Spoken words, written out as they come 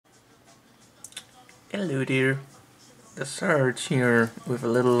Hello dear, the Sarge here with a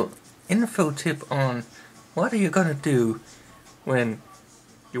little info tip on what are you gonna do when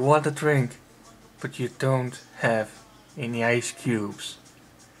you want a drink but you don't have any ice cubes.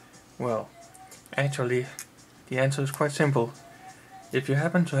 Well, actually the answer is quite simple. If you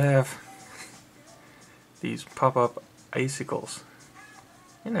happen to have these pop-up icicles,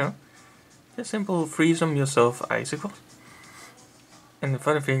 just simple freeze them yourself icicles. And the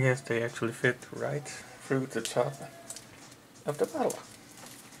funny thing is they actually fit right through the top of the bottle.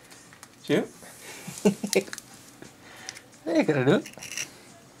 So, there you gotta do it.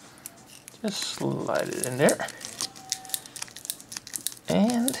 Just slide it in there.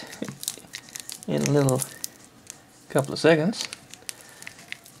 And in a little couple of seconds,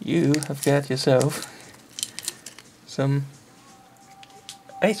 you have got yourself some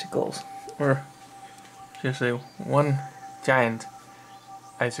icicles, or should I say one giant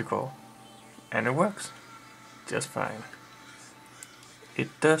icicle, and it works just fine. It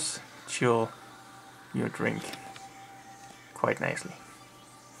does chill your drink quite nicely.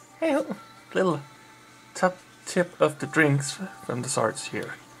 Hey, little top tip of the drinks from the Sarge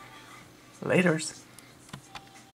here. Laters.